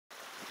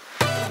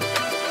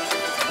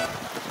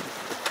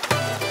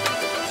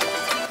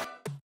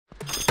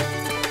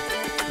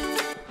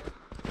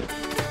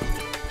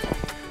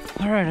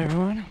Alright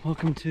everyone,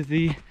 welcome to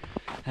the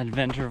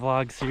adventure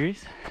vlog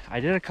series. I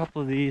did a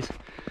couple of these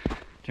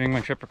during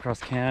my trip across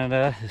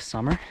Canada this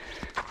summer.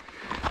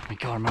 Oh my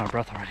god, I'm out of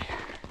breath already.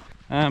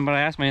 But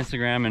I asked my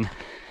Instagram and,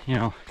 you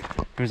know,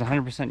 it was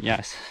 100%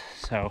 yes.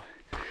 So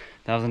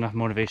that was enough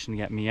motivation to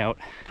get me out.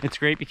 It's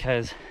great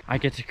because I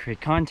get to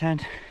create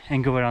content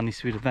and go out on these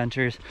sweet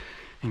adventures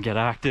and get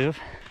active.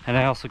 And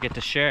I also get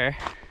to share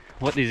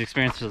what these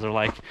experiences are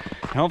like.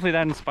 And hopefully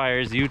that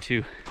inspires you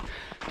to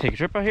take a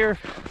trip out here.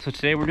 So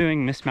today we're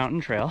doing Mist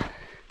Mountain Trail.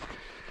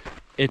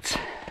 It's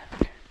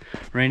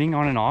raining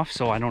on and off,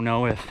 so I don't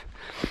know if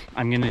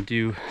I'm gonna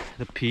do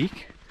the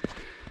peak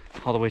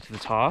all the way to the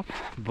top,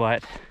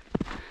 but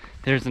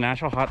there's a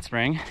natural hot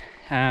spring.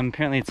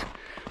 Apparently it's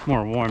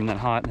more warm than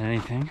hot than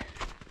anything,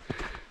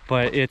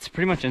 but it's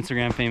pretty much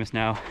Instagram famous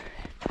now.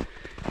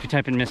 If you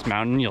type in Mist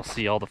Mountain, you'll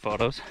see all the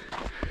photos.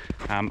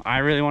 I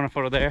really want a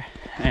photo there,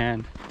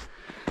 and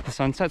the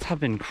sunsets have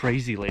been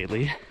crazy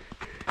lately.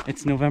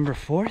 It's November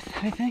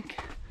 4th, I think,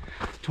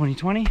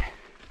 2020.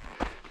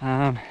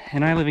 And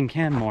I live in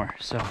Canmore,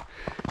 so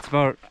it's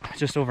about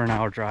just over an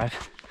hour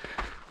drive.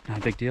 Not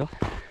a big deal.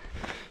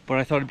 But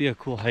I thought it'd be a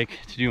cool hike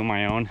to do on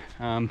my own.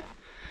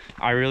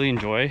 I really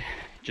enjoy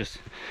just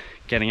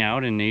getting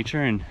out in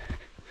nature and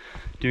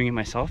doing it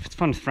myself. It's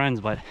fun with friends,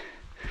 but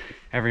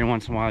every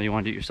once in a while you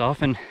want to do it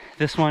yourself. And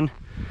this one,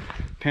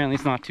 apparently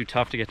it's not too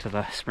tough to get to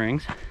the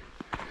springs.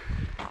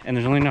 And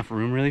there's only enough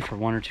room really for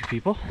 1 or 2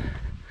 people.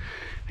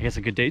 I guess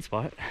a good date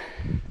spot.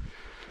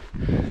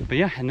 But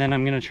yeah, and then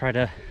I'm gonna try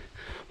to,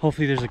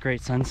 hopefully there's a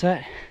great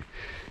sunset.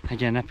 I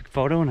get an epic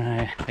photo and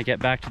I get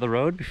back to the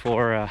road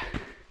before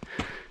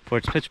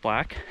it's pitch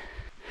black.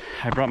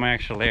 I brought my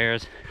extra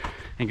layers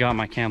and got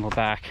my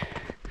Camelback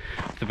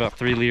with about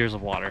 3 liters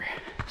of water.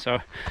 So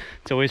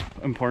it's always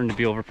important to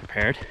be over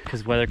prepared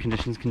because weather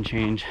conditions can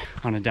change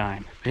on a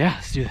dime. But yeah,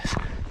 let's do this.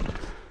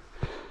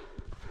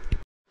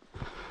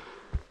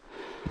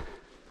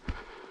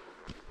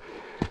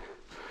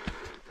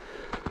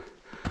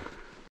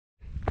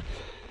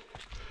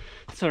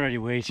 It's already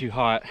way too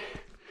hot,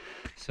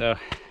 so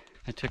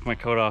I took my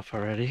coat off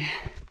already.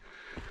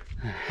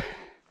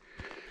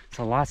 It's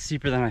a lot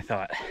steeper than I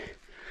thought.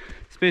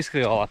 It's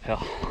basically all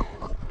uphill.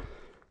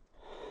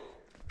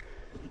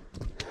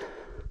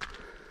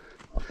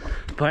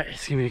 But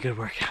it's gonna be a good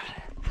workout.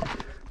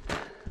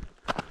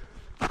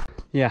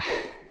 Yeah,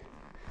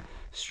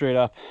 straight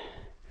up.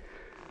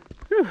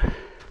 Whew.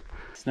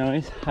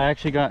 Snowy. I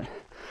actually got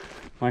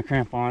my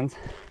crampons,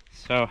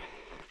 so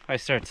if I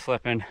start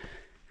slipping,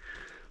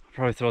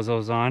 probably throws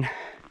those on.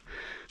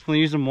 Only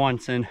use them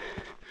once and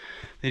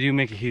they do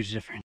make a huge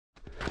difference.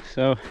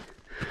 So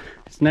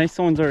it's nice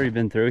someone's already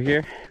been through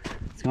here.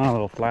 It's gone a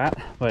little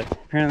flat, but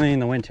apparently in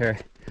the winter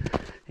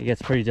it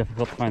gets pretty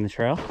difficult to find the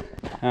trail.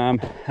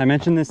 I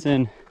mentioned this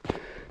in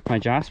my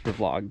Jasper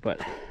vlog,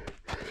 but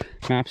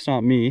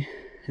Maps.me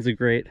is a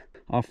great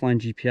offline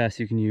GPS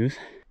you can use,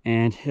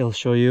 and it'll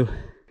show you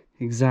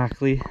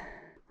exactly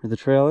where the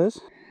trail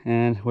is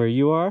and where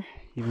you are,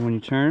 even when you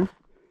turn.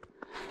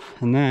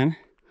 And then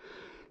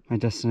my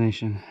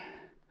destination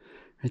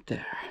right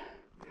there.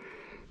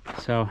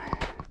 So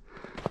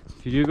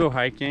if you do go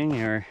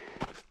hiking or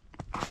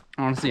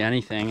honestly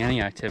anything,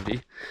 any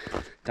activity,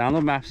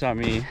 download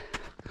Maps.me.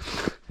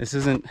 This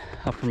isn't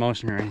a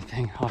promotion or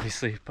anything,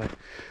 obviously, but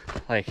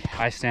like,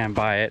 I stand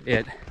by it.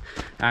 It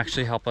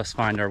actually helped us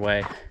find our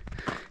way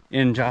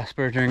in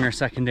Jasper during our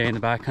second day in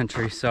the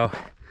backcountry. So,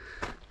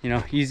 you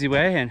know, easy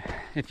way. And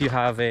if you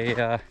have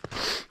a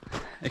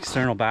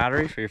external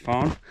battery for your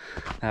phone,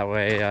 that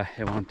way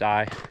it won't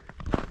die.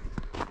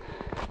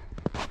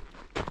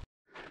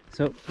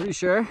 So pretty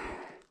sure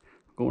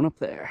going up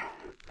there.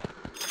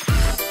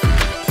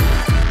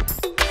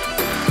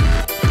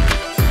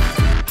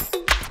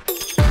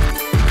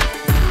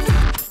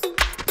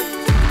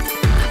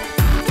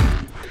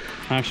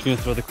 I'm actually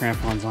gonna throw the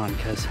crampons on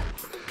because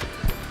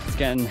it's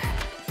getting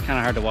kind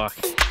of hard to walk.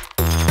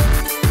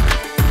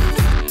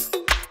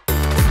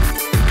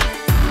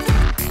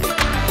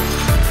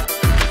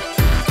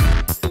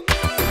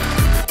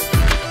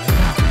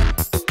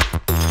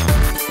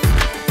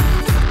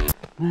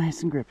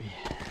 Nice and grippy.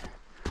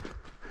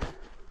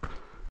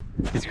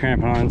 These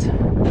crampons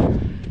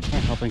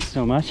aren't helping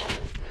so much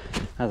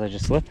as I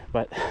just slipped,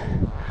 but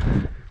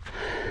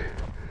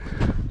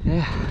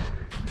yeah.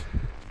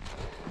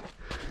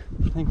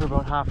 I think we're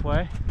about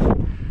halfway.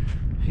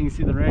 You can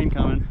see the rain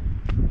coming.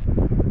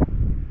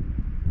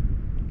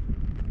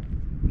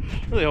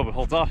 Really hope it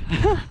holds off.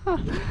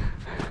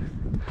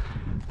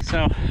 So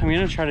I'm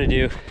gonna try to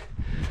do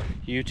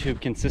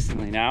YouTube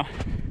consistently now.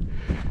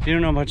 If you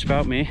don't know much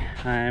about me,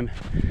 I'm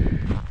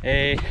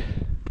a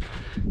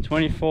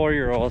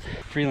 24-year-old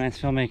freelance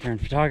filmmaker and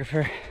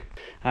photographer.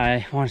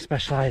 I want to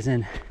specialize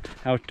in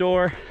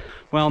outdoor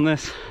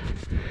wellness.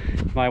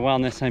 By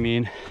wellness, I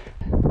mean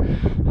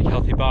like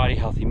healthy body,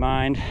 healthy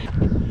mind.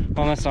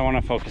 Wellness, I want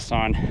to focus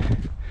on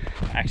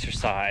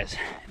exercise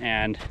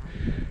and,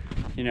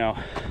 you know,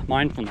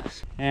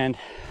 mindfulness. And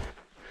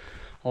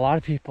a lot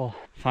of people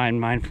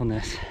find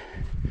mindfulness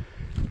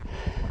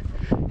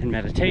in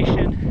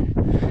meditation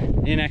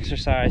in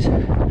exercise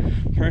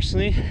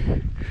personally,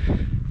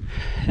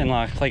 and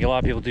like a lot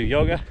of people do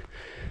yoga.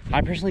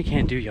 I personally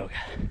can't do yoga.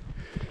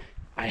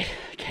 I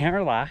can't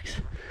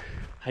relax.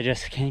 I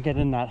just can't get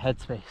in that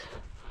headspace.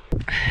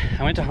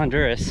 I went to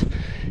Honduras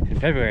in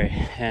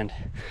February and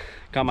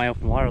got my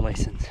open water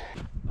license.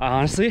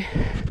 Honestly,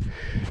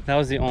 that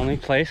was the only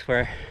place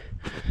where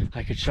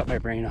I could shut my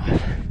brain off.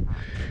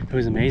 It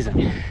was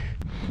amazing.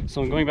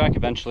 So I'm going back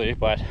eventually,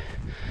 but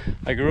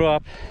I grew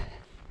up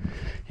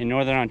in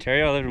Northern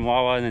Ontario. I lived in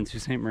Wawa and then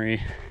Sault Ste.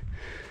 Marie.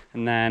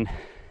 And then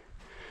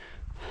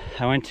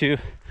I went to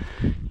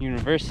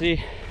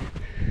university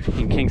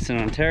in Kingston,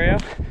 Ontario.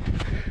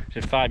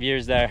 Did 5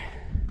 years there.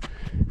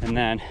 And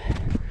then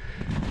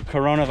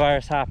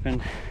coronavirus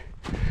happened.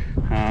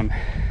 I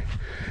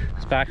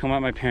was back home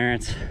at my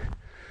parents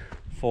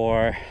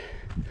for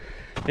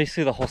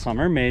basically the whole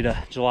summer, May to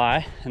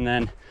July. And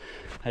then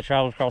I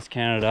traveled across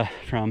Canada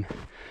from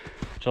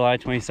July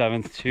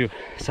 27th to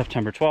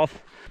September 12th.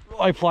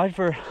 I applied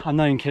for, I'm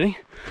not even kidding,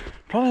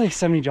 probably like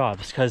 70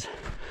 jobs, because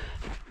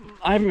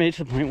I haven't made it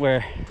to the point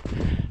where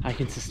I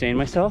can sustain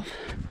myself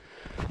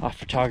off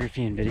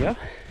photography and video.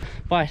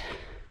 But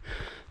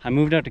I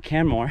moved out to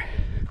Canmore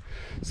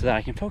so that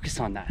I can focus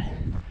on that.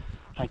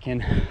 I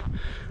can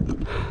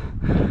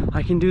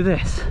do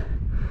this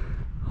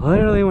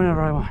literally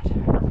whenever I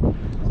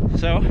want.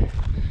 So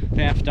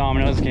Banff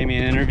Domino's gave me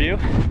an interview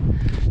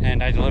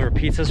and I deliver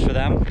pizzas for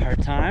them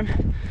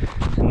part-time.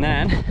 And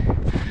then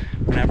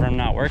whenever I'm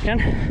not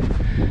working,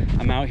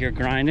 I'm out here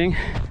grinding,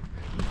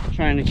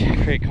 trying to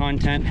create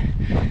content.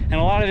 And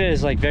a lot of it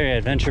is like very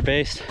adventure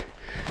based.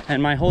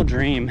 And my whole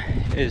dream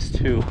is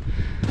to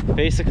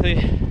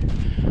basically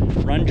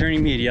run Journey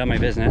Media, my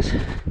business,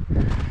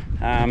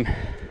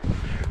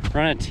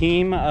 run a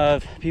team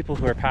of people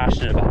who are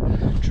passionate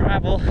about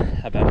travel,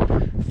 about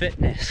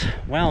fitness,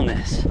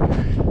 wellness,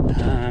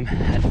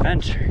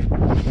 adventure,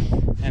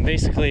 and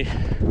basically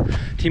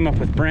team up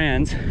with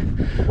brands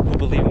who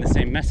believe in the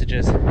same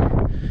messages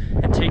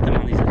and take them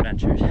on these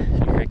adventures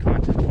and create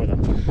content for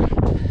them.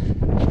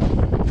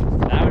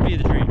 That would be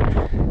the dream.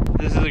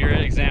 This is a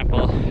great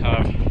example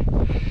of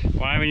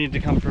why we need to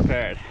come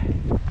prepared.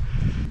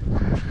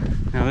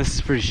 Now this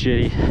is pretty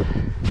shitty.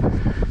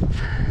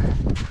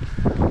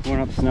 Going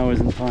up snow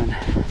isn't fun.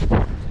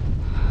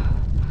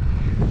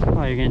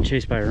 Oh, you're getting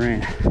chased by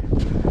rain.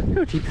 Look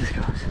how deep this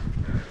goes.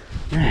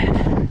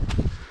 Man.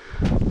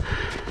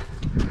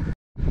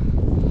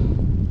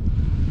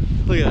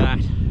 Look at that.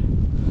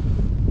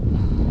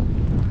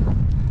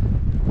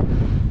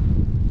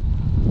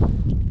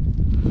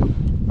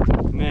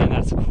 Man,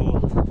 that's cool.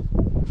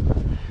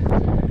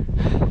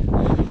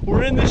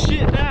 We're in the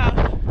shit now.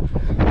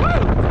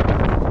 Woo!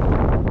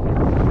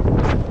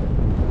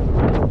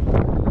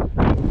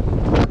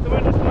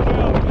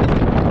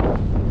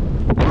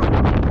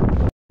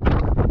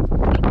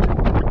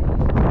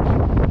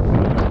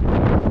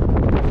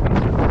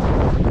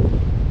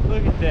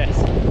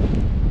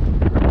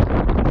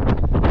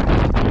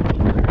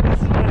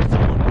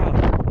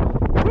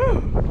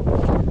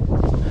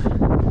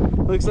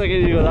 Looks like I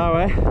need to go that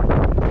way.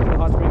 The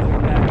hot springs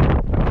are down.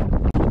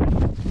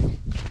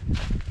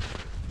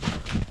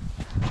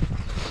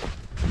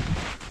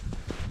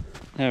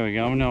 There we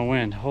go, no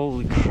wind.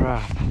 Holy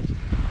crap.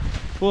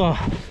 Whoa.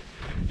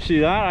 See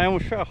that? I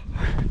almost fell.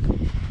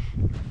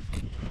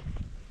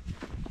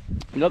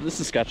 Yep, this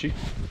is sketchy.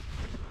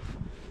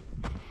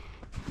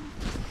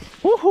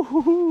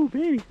 Woo-hoo-hoo-hoo,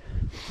 baby.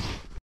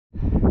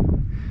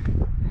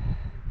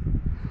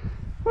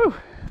 Woo.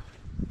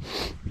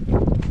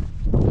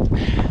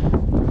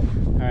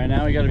 Alright,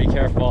 now we gotta be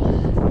careful,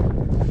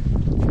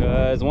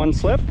 because one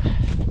slip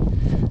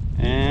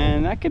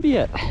and that could be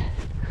it.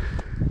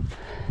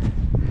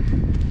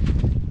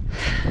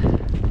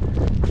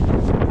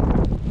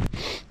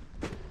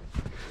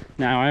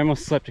 Now I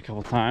almost slipped a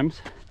couple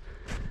times.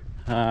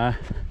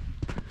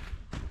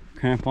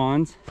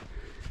 Crampons,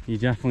 you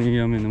definitely need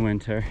them in the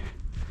winter.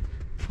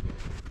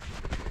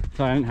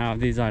 If I didn't have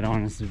these, I'd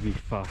honestly be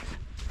fucked.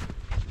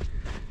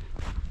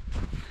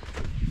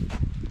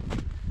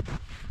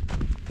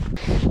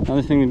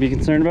 Another thing to be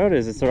concerned about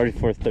is it's already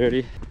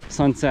 4:30.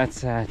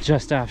 Sunset's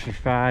just after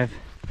 5.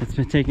 It's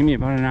been taking me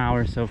about an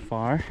hour so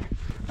far.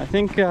 I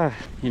think,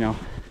 you know,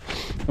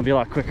 it'll be a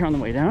lot quicker on the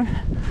way down.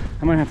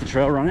 I might have to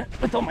trail run it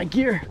with all my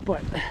gear,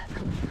 but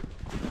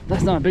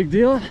that's not a big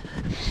deal.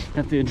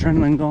 Got the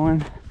adrenaline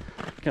going.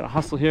 Gotta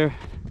hustle here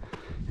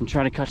and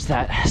try to catch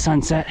that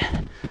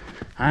sunset.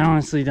 I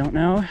honestly don't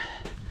know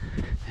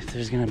if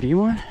there's gonna be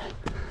one,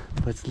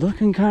 but it's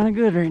looking kind of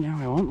good right now,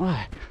 I won't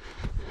lie.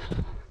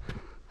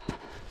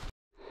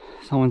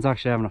 Someone's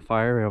actually having a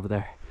fire right over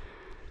there.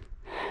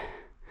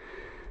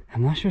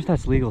 I'm not sure if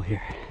that's legal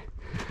here,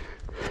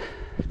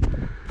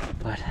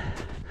 but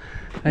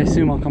I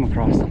assume I'll come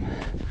across them.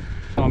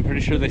 So I'm pretty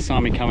sure they saw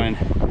me come in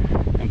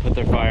and put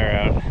their fire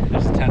out.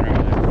 There's a tent right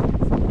there.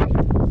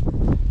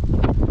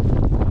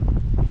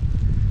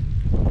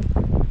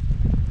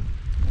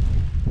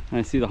 And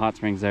I see the hot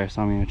springs there,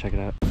 so I'm gonna check it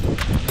out.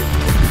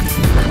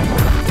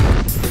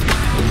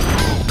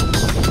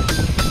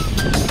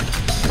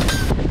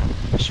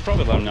 should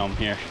probably let them know I'm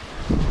here.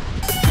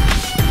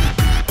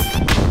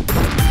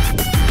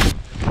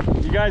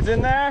 You guys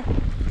in there?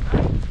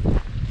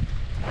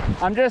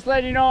 I'm just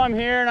letting you know I'm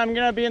here and I'm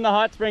gonna be in the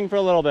hot spring for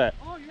a little bit.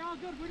 Oh, you're all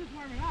good. We're just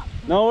warming up.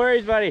 No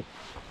worries, buddy.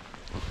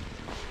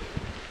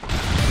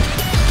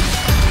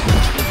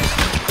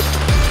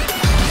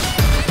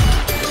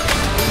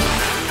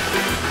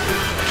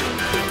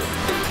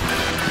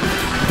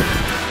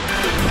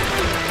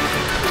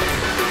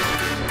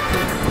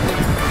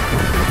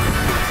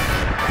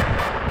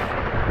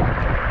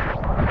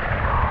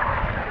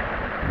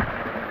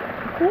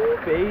 Ooh,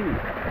 baby.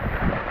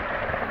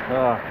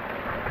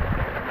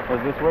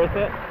 Was this worth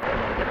it?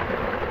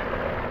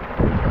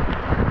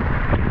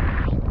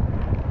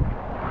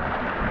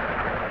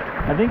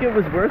 I think it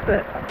was worth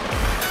it.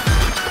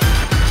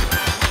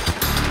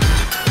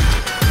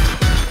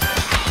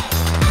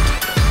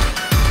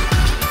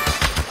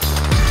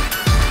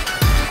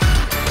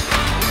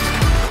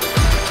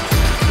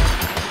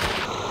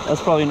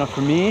 That's probably enough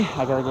for me.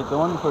 I gotta get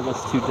going before it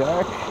gets too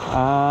dark.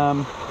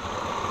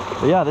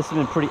 But yeah, this has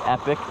been pretty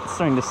epic. It's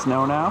starting to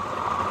snow now.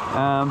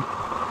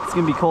 It's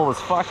gonna be cold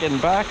as fuck getting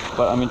back,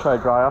 but I'm gonna try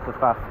to dry up as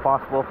fast as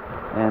possible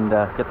and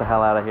get the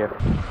hell out of here.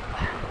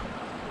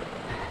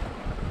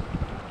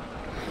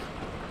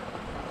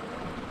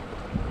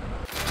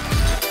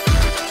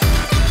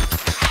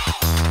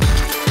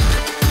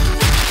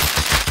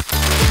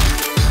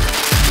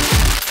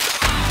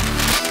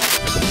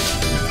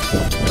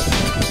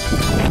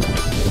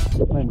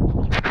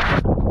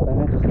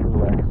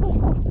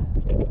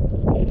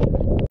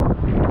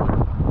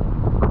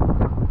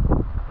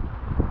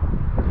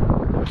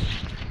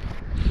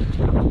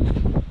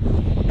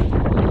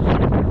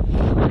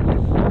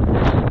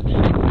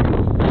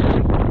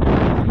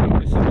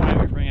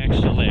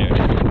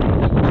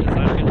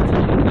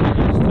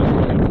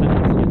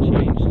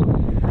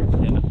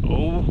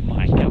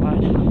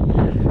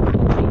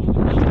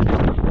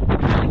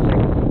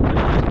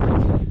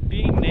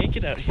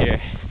 Out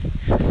here.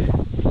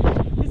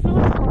 It's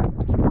not fun.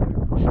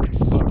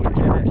 But we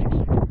did it.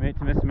 Made it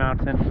to Miss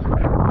Mountain.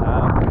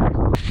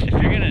 If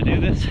you're gonna do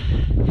this,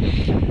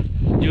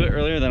 do it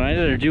earlier than I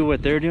did, or do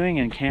what they're doing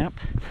and camp.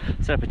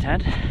 Set up a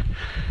tent.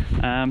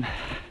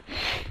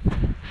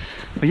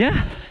 But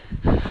yeah,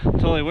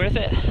 totally worth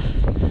it.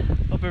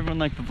 Hope everyone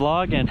liked the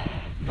vlog, and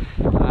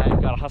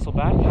I've got to hustle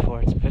back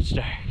before it's pitch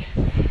dark.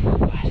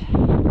 But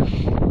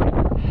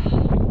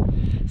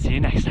see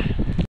you next time.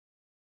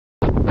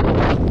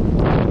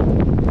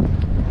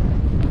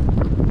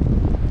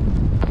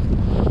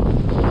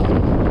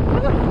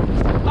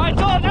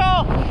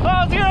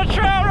 I was gonna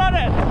trail run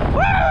it!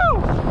 Woo!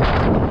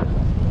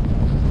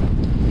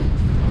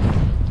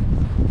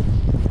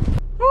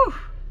 Woo!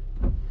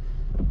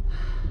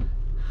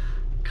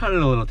 Cut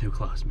it a little too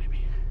close, maybe.